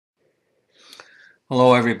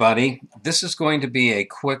Hello everybody. This is going to be a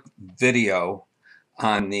quick video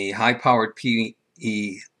on the high-powered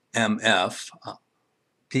PEMF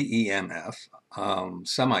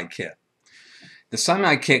semi-kit. The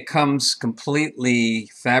semi-kit comes completely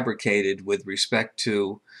fabricated with respect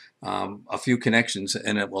to a few connections,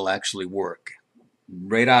 and it will actually work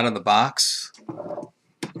right out of the box.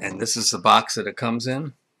 And this is the box that it comes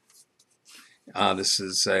in. This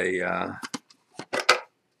is a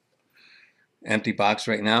empty box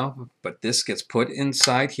right now, but this gets put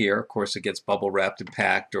inside here. Of course, it gets bubble wrapped and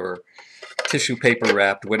packed or tissue paper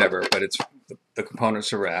wrapped, whatever, but it's the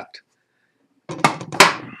components are wrapped.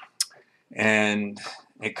 And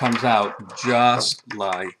it comes out just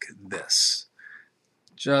like this.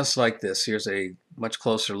 Just like this. Here's a much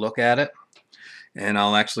closer look at it, and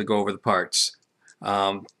I'll actually go over the parts.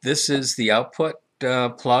 This is the output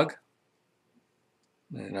plug,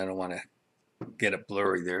 and I don't want to get it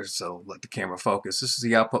blurry there, so let the camera focus. This is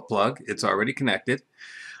the output plug. It's already connected.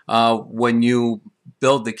 When you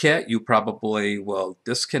build the kit, you probably will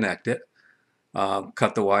disconnect it,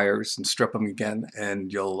 cut the wires and strip them again,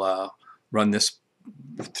 and you'll run this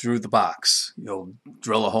through the box. You'll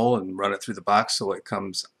drill a hole and run it through the box so it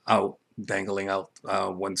comes out, dangling out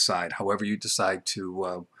one side, however you decide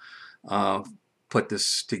to put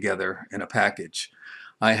this together in a package.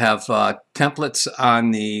 I have templates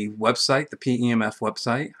on the website, the PEMF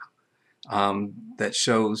website, that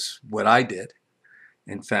shows what I did.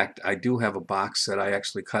 In fact, I do have a box that I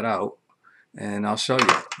actually cut out, and I'll show you.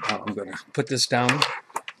 I'm going to put this down,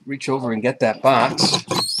 reach over and get that box.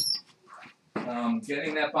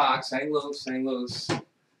 Getting that box, hang loose, hang loose.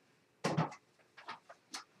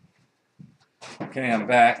 Okay, I'm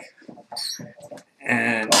back.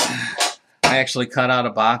 And I actually cut out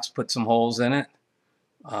a box, put some holes in it.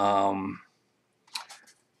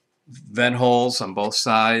 Vent holes on both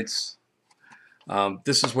sides.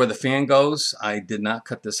 This is where the fan goes. I did not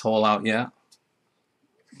cut this hole out yet.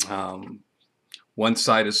 One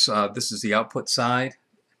side is this is the output side,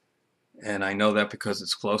 and I know that because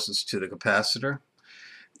it's closest to the capacitor.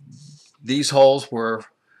 These holes were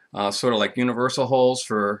sort of like universal holes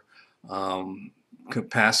for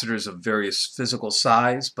capacitors of various physical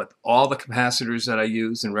size, but all the capacitors that I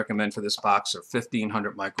use and recommend for this box are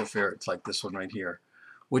 1500 microfarads, like this one right here,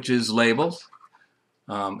 which is labeled.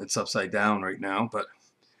 It's upside down right now, but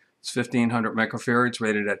it's 1500 microfarads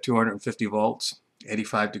rated at 250 volts,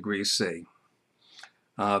 85 degrees C.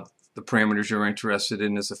 The parameters you're interested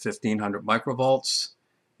in is the 1500 microvolts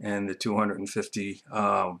and the 250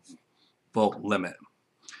 volt limit.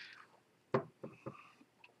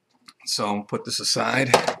 So put this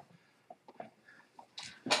aside.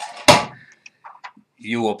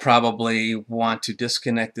 You will probably want to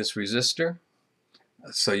disconnect this resistor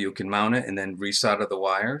so you can mount it and then resolder the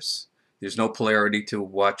wires. There's no polarity to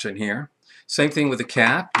watch in here. Same thing with the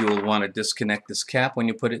cap. You will want to disconnect this cap when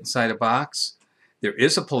you put it inside a box. There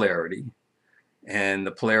is a polarity, and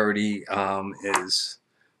the polarity is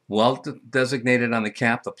well designated on the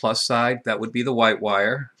cap. The plus side, that would be the white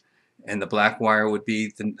wire, and the black wire would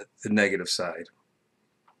be the negative side.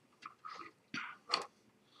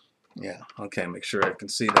 Yeah, okay, make sure I can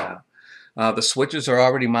see that. The switches are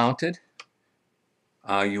already mounted.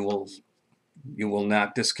 You will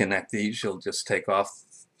not disconnect these. You'll just take off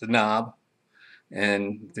the knob,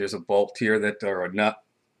 and there's a bolt here that, or a nut,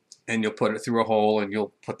 and you'll put it through a hole, and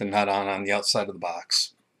you'll put the nut on the outside of the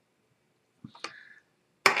box.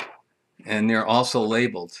 And they're also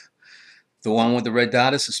labeled. The one with the red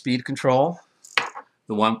dot is the speed control.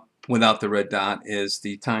 The one without the red dot is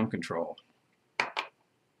the time control.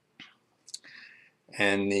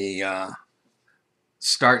 And the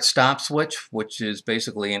start-stop switch, which is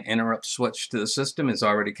basically an interrupt switch to the system, is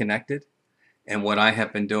already connected. And what I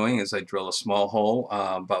have been doing is I drill a small hole,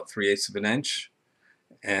 about 3/8 of an inch,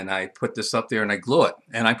 and I put this up there and I glue it,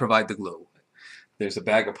 and I provide the glue. There's a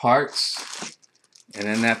bag of parts, and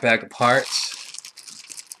in that bag of parts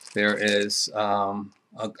there is some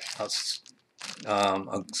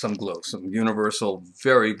glue, some universal,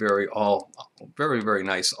 very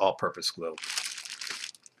nice all-purpose glue.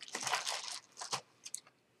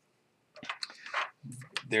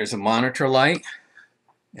 There's a monitor light,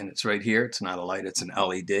 and it's right here. It's not a light, it's an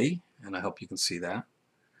LED, and I hope you can see that.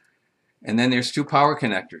 And then there's two power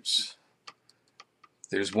connectors.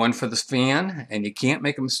 There's one for the fan, and you can't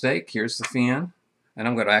make a mistake. Here's the fan. And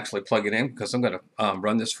I'm going to actually plug it in because I'm going to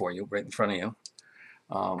run this for you right in front of you.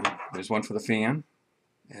 There's one for the fan,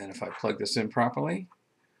 and if I plug this in properly,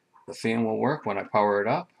 the fan will work when I power it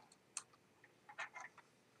up.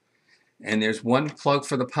 And there's one plug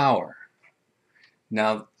for the power.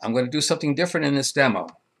 Now I'm going to do something different in this demo.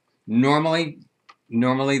 Normally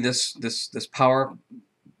normally this power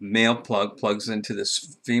male plug plugs into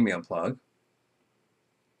this female plug.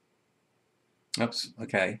 Oops,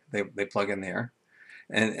 okay, they plug in there.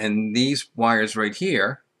 And these wires right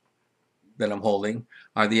here that I'm holding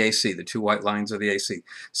are the AC. The two white lines are the AC.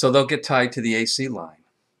 So they'll get tied to the AC line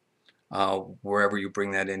wherever you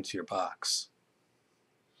bring that into your box.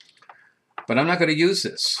 But I'm not going to use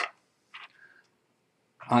this.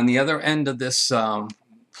 On the other end of this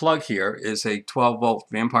plug here is a 12-volt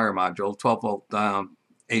Vampire module, 12-volt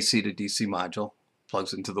AC to DC module,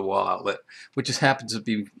 plugs into the wall outlet, which just happens to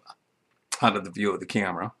be out of the view of the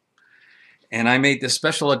camera. And I made this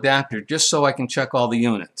special adapter just so I can check all the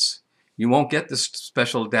units. You won't get this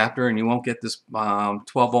special adapter and you won't get this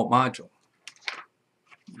 12-volt module.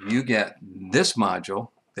 You get this module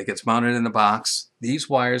that gets mounted in the box. These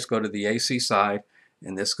wires go to the AC side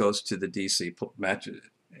and this goes to the DC.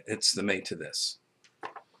 It's the mate to this.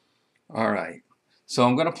 All right, so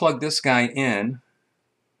I'm going to plug this guy in.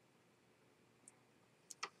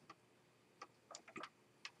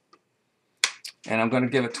 And I'm going to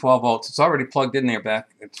give it 12 volts. It's already plugged in there back.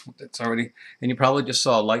 It's already, and you probably just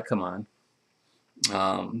saw a light come on.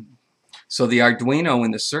 So the Arduino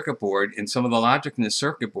in the circuit board and some of the logic in the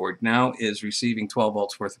circuit board now is receiving 12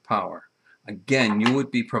 volts worth of power. Again, you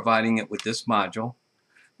would be providing it with this module,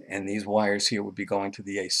 and these wires here would be going to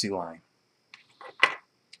the AC line.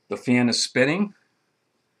 The fan is spinning.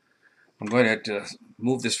 I'm going to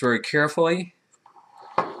move this very carefully.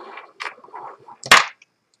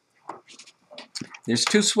 There's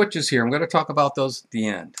two switches here. I'm going to talk about those at the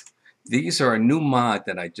end. These are a new mod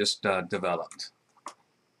that I just developed.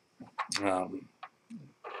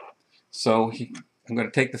 So I'm going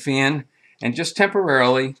to take the fan and just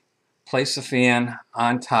temporarily place the fan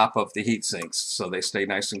on top of the heat sinks so they stay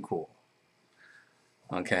nice and cool.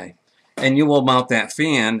 Okay, and you will mount that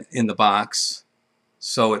fan in the box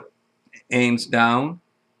so it aims down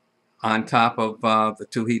on top of the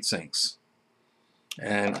two heat sinks.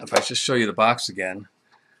 And if I just show you the box again,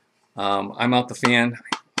 I mount the fan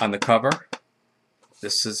on the cover.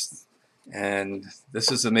 This is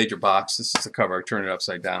the major box. This is the cover. I turn it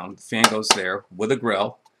upside down. The fan goes there with a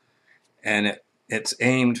grill, and it's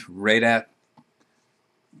aimed right at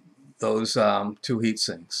those two heat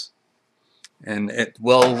sinks. And it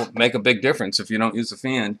will make a big difference if you don't use the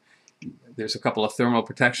fan. There's a couple of thermal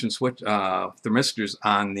protection thermistors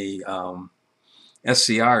on the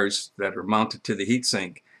SCRs that are mounted to the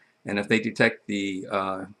heatsink, and if they detect the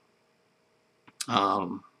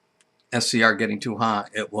SCR getting too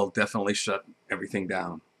hot, it will definitely shut everything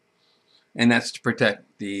down. And that's to protect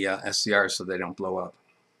the SCRs so they don't blow up.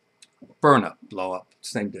 Burn up, blow up,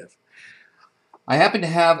 same diff. I happen to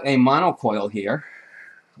have a monocoil here,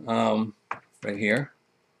 right here.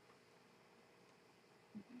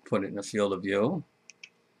 Put it in the field of view.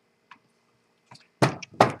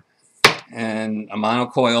 And a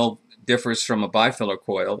monocoil differs from a bifiller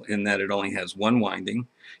coil in that it only has one winding,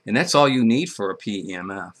 and that's all you need for a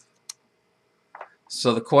PEMF.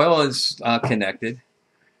 So the coil is connected.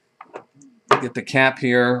 Get the cap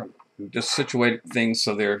here, just situate things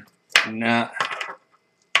so they're not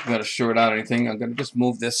going to short out anything. I'm going to just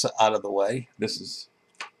move this out of the way. This is.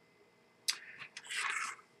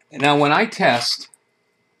 Now when I test,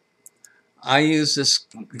 I use this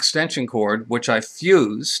extension cord, which I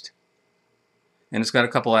fused, and it's got a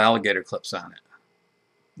couple of alligator clips on it.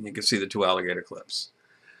 You can see the two alligator clips.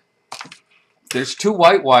 There's two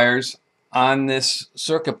white wires on this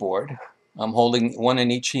circuit board. I'm holding one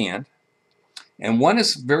in each hand. And one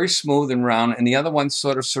is very smooth and round, and the other one's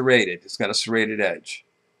sort of serrated. It's got a serrated edge.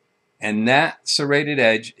 And that serrated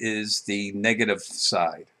edge is the negative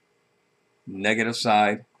side. Negative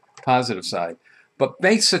side, positive side. But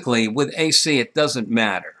basically, with AC, it doesn't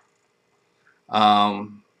matter.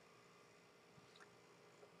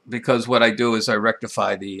 Because what I do is I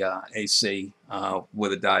rectify the AC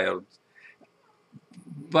with a diode.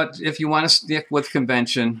 But if you want to stick with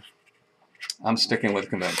convention, I'm sticking with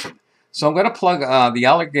convention. So I'm going to plug the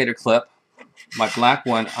alligator clip, my black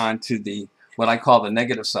one, onto the what I call the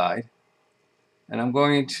negative side. And I'm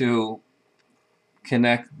going to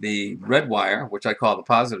connect the red wire, which I call the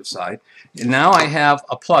positive side. And now I have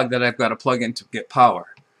a plug that I've got to plug in to get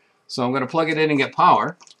power. So I'm going to plug it in and get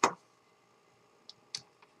power.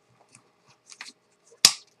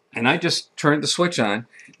 And I just turned the switch on.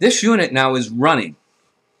 This unit now is running.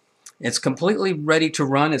 It's completely ready to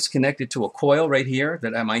run. It's connected to a coil right here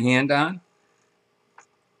that I have my hand on.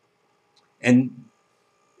 And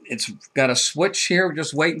it's got a switch here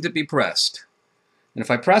just waiting to be pressed. And if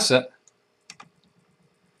I press it,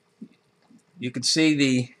 you can see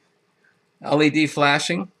the LED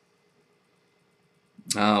flashing.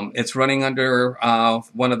 It's running under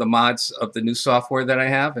one of the mods of the new software that I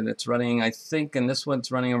have, and it's running, I think, and this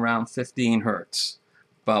one's running around 15 hertz,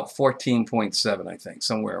 about 14.7, I think,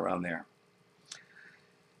 somewhere around there.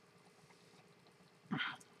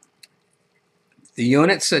 The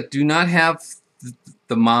units that do not have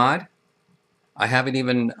the mod, I haven't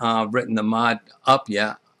even written the mod up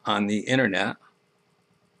yet on the internet,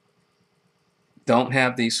 don't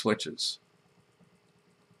have these switches.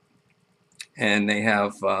 And they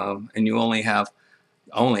have, and you you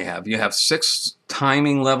have 6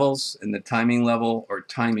 timing levels, and the timing level or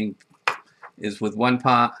timing is with one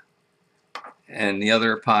pot, and the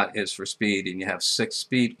other pot is for speed, and you have 6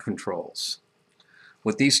 speed controls.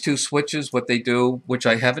 With these 2 switches, what they do, which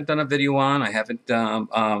I haven't done a video on, I haven't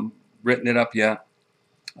written it up yet,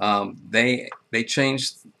 they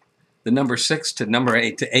changed the number 6 to number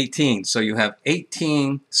 8 to 18, so you have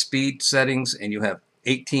 18 speed settings and you have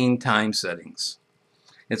 18 time settings.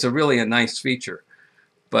 It's really a nice feature,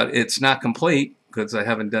 but it's not complete because I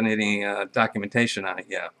haven't done any documentation on it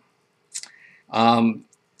yet.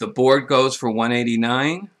 The board goes for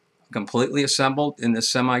 $189, completely assembled in this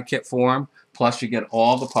semi-kit form, plus you get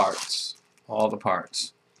all the parts,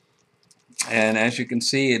 And as you can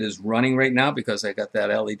see, it is running right now because I got that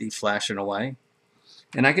LED flashing away.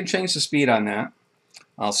 And I can change the speed on that.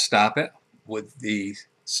 I'll stop it with the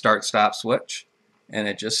start-stop switch, and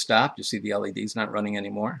it just stopped. You see the LED's not running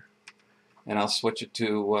anymore. And I'll switch it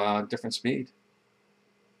to different speed.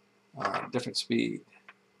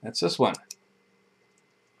 That's this one.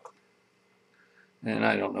 And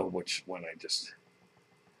I don't know which one I just...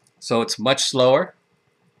 So it's much slower.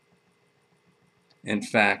 In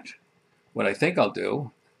fact, what I think I'll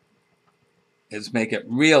do is make it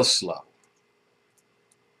real slow.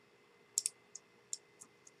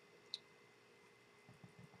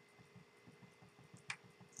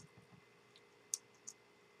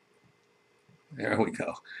 There we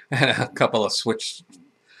go. A couple of switch.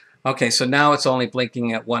 Okay, so now it's only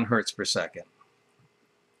blinking at 1 hertz per second.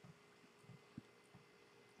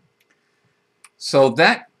 So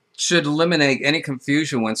that should eliminate any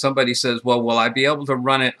confusion when somebody says, well, will I be able to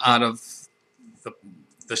run it out of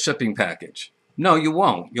the shipping package? No, you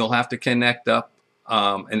won't. You'll have to connect up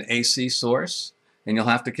an AC source, and you'll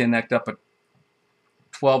have to connect up a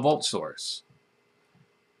 12-volt source.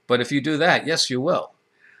 But if you do that, yes, you will.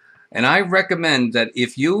 And I recommend that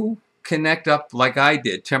if you connect up like I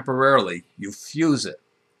did temporarily, you fuse it.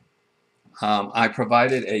 I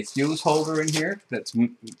provided a fuse holder in here that's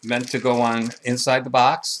meant to go on inside the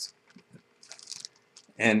box.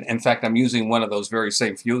 And in fact, I'm using one of those very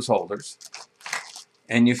same fuse holders.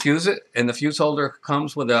 And you fuse it, and the fuse holder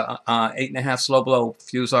comes with a 8.5 slow blow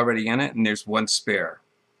fuse already in it, and there's 1 spare.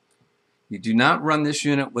 You do not run this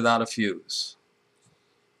unit without a fuse.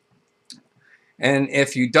 And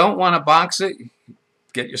if you don't want to box it,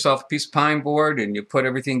 get yourself a piece of pine board and you put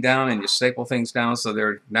everything down and you staple things down so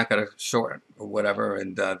they're not going to short or whatever,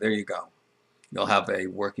 and there you go. You'll have a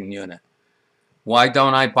working unit. Why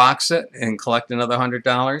don't I box it and collect another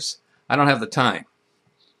 $100? I don't have the time.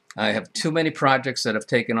 I have too many projects that have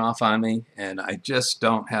taken off on me, and I just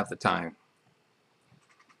don't have the time.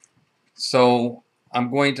 So I'm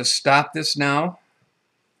going to stop this now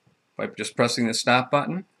by just pressing the stop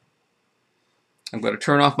button. I'm going to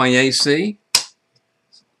turn off my AC,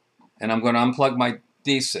 and I'm going to unplug my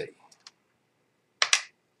DC.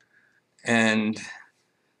 And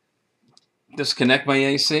disconnect my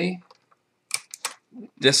AC,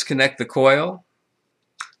 disconnect the coil,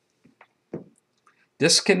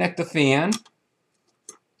 disconnect the fan,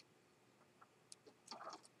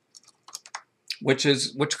 which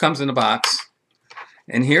comes in a box,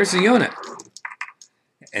 and here's the unit.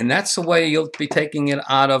 And that's the way you'll be taking it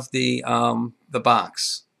out of the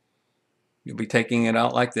box. You'll be taking it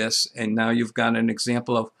out like this, and now you've got an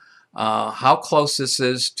example of how close this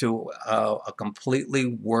is to a completely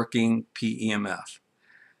working PEMF.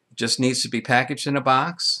 It just needs to be packaged in a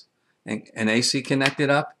box, and an AC connected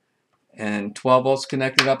up, and 12 volts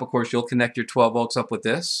connected up. Of course, you'll connect your 12 volts up with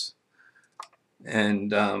this.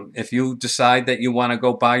 And if you decide that you want to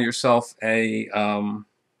go buy yourself a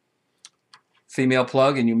female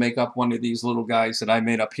plug, and you make up one of these little guys that I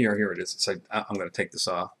made up here. Here it is. It's like, I'm going to take this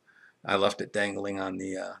off. I left it dangling on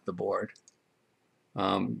the board.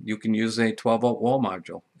 You can use a 12-volt wall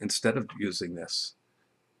module instead of using this.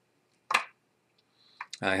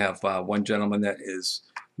 I have one gentleman that is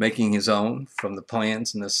making his own from the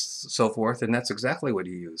plans and this so forth, and that's exactly what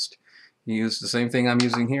he used. He used the same thing I'm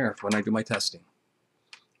using here when I do my testing.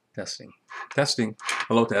 Testing.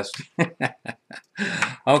 Hello, test.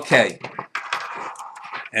 Okay.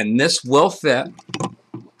 And this will fit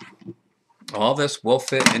All this will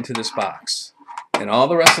fit into this box. And all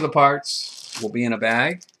the rest of the parts will be in a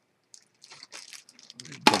bag.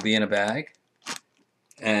 Will be in a bag.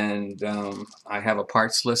 And I have a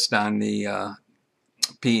parts list on the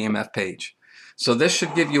PEMF page. So this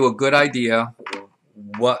should give you a good idea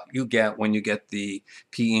what you get when you get the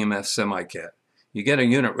PEMF semi-kit. You get a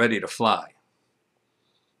unit ready to fly.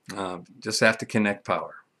 Just have to connect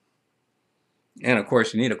power. And of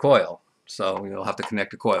course you need a coil. So you'll have to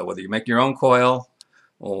connect a coil, whether you make your own coil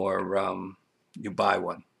or you buy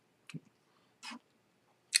one.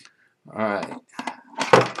 Alright.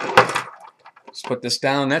 Let's put this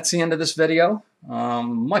down. That's the end of this video.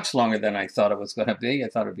 Much longer than I thought it was going to be. I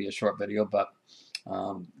thought it would be a short video, but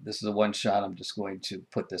this is a one shot. I'm just going to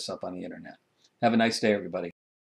put this up on the internet. Have a nice day, everybody.